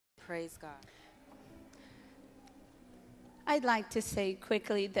Praise God. I'd like to say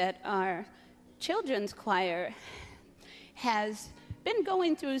quickly that our children's choir has been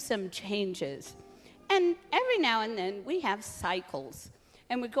going through some changes. And every now and then we have cycles.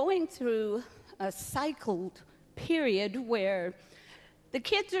 And we're going through a cycled period where the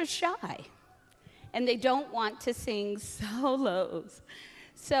kids are shy and they don't want to sing solos.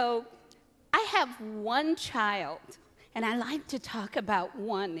 So I have one child, and I like to talk about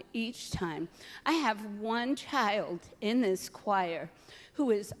one each time. I have one child in this choir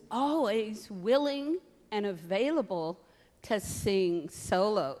who is always willing and available to sing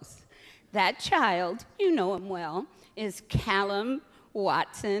solos. That child, you know him well, is Callum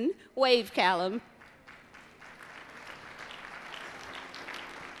Watson. Wave, Callum.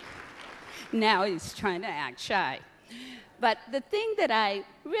 Now he's trying to act shy. But the thing that I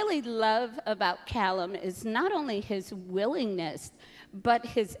really love about Callum is not only his willingness, but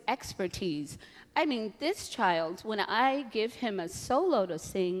his expertise. I mean, this child, when I give him a solo to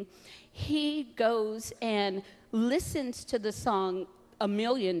sing, he goes and listens to the song a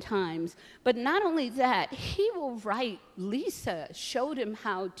million times. But not only that, he will write. Lisa showed him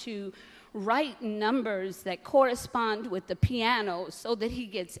how to write numbers that correspond with the piano so that he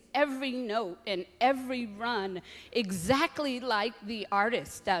gets every note and every run exactly like the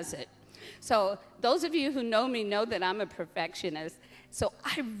artist does it. So those of you who know me know that I'm a perfectionist. So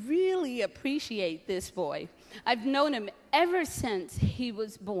I really appreciate this boy. I've known him ever since he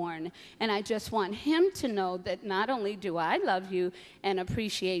was born, and I just want him to know that not only do I love you and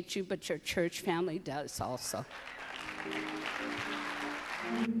appreciate you, but your church family does also.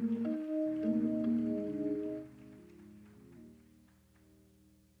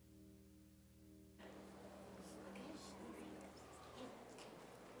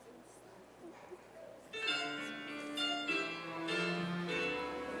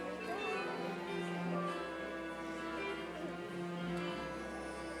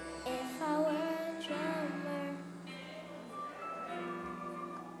 If I were a drummer,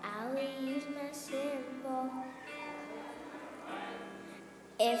 I would use my cymbal.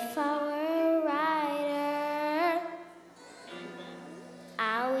 If I were a writer,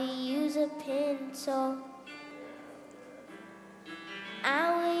 I would use a pencil.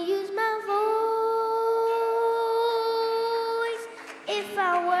 I would use my voice. If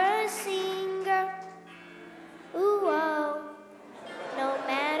I were a singer, ooh, oh. No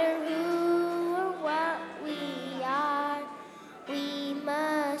matter who or what we are, we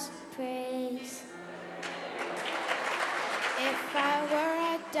must praise. If I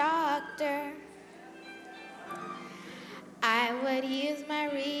were a doctor, I would use my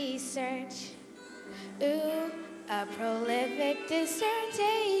research. Ooh, a prolific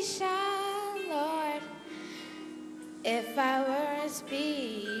dissertation, Lord. If I were a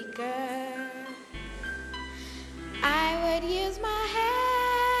speaker, I would use my hands.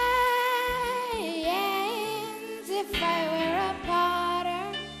 If I were a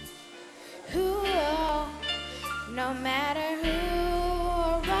potter, who, no matter who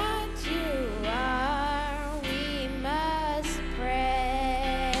or what you are, we must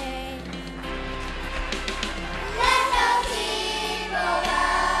pray. Let the people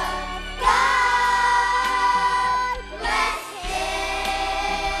of God bless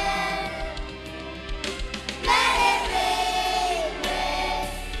Him. Let it ring with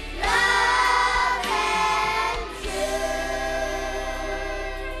love and truth.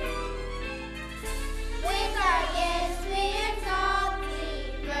 With our gifts we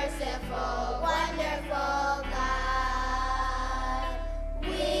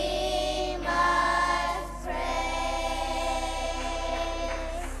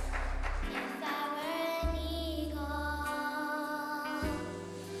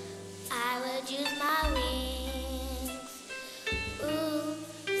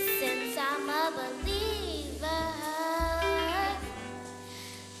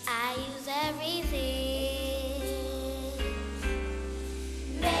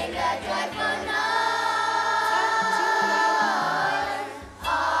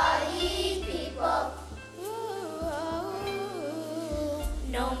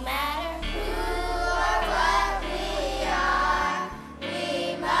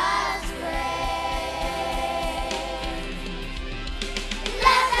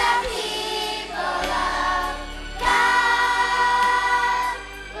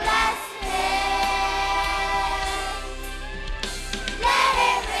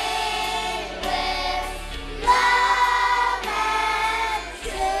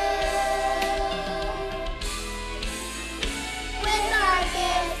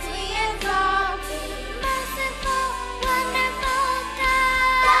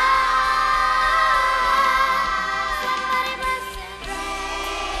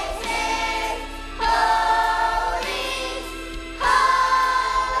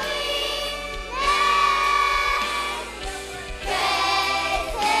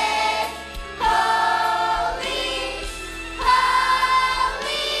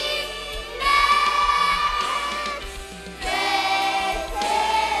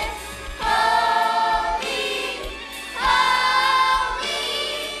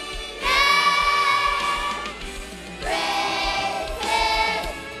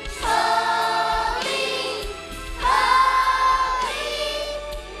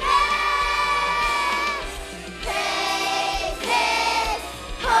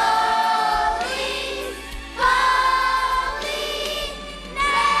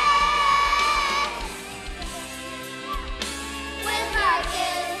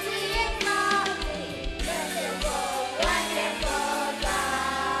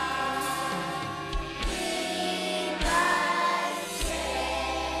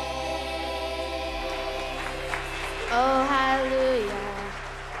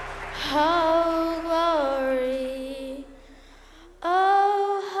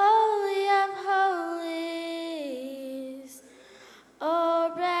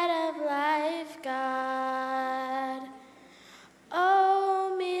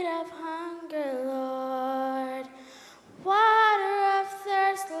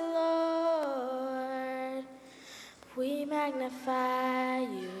magnify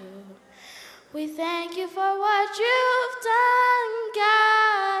you. We thank you for what you've done.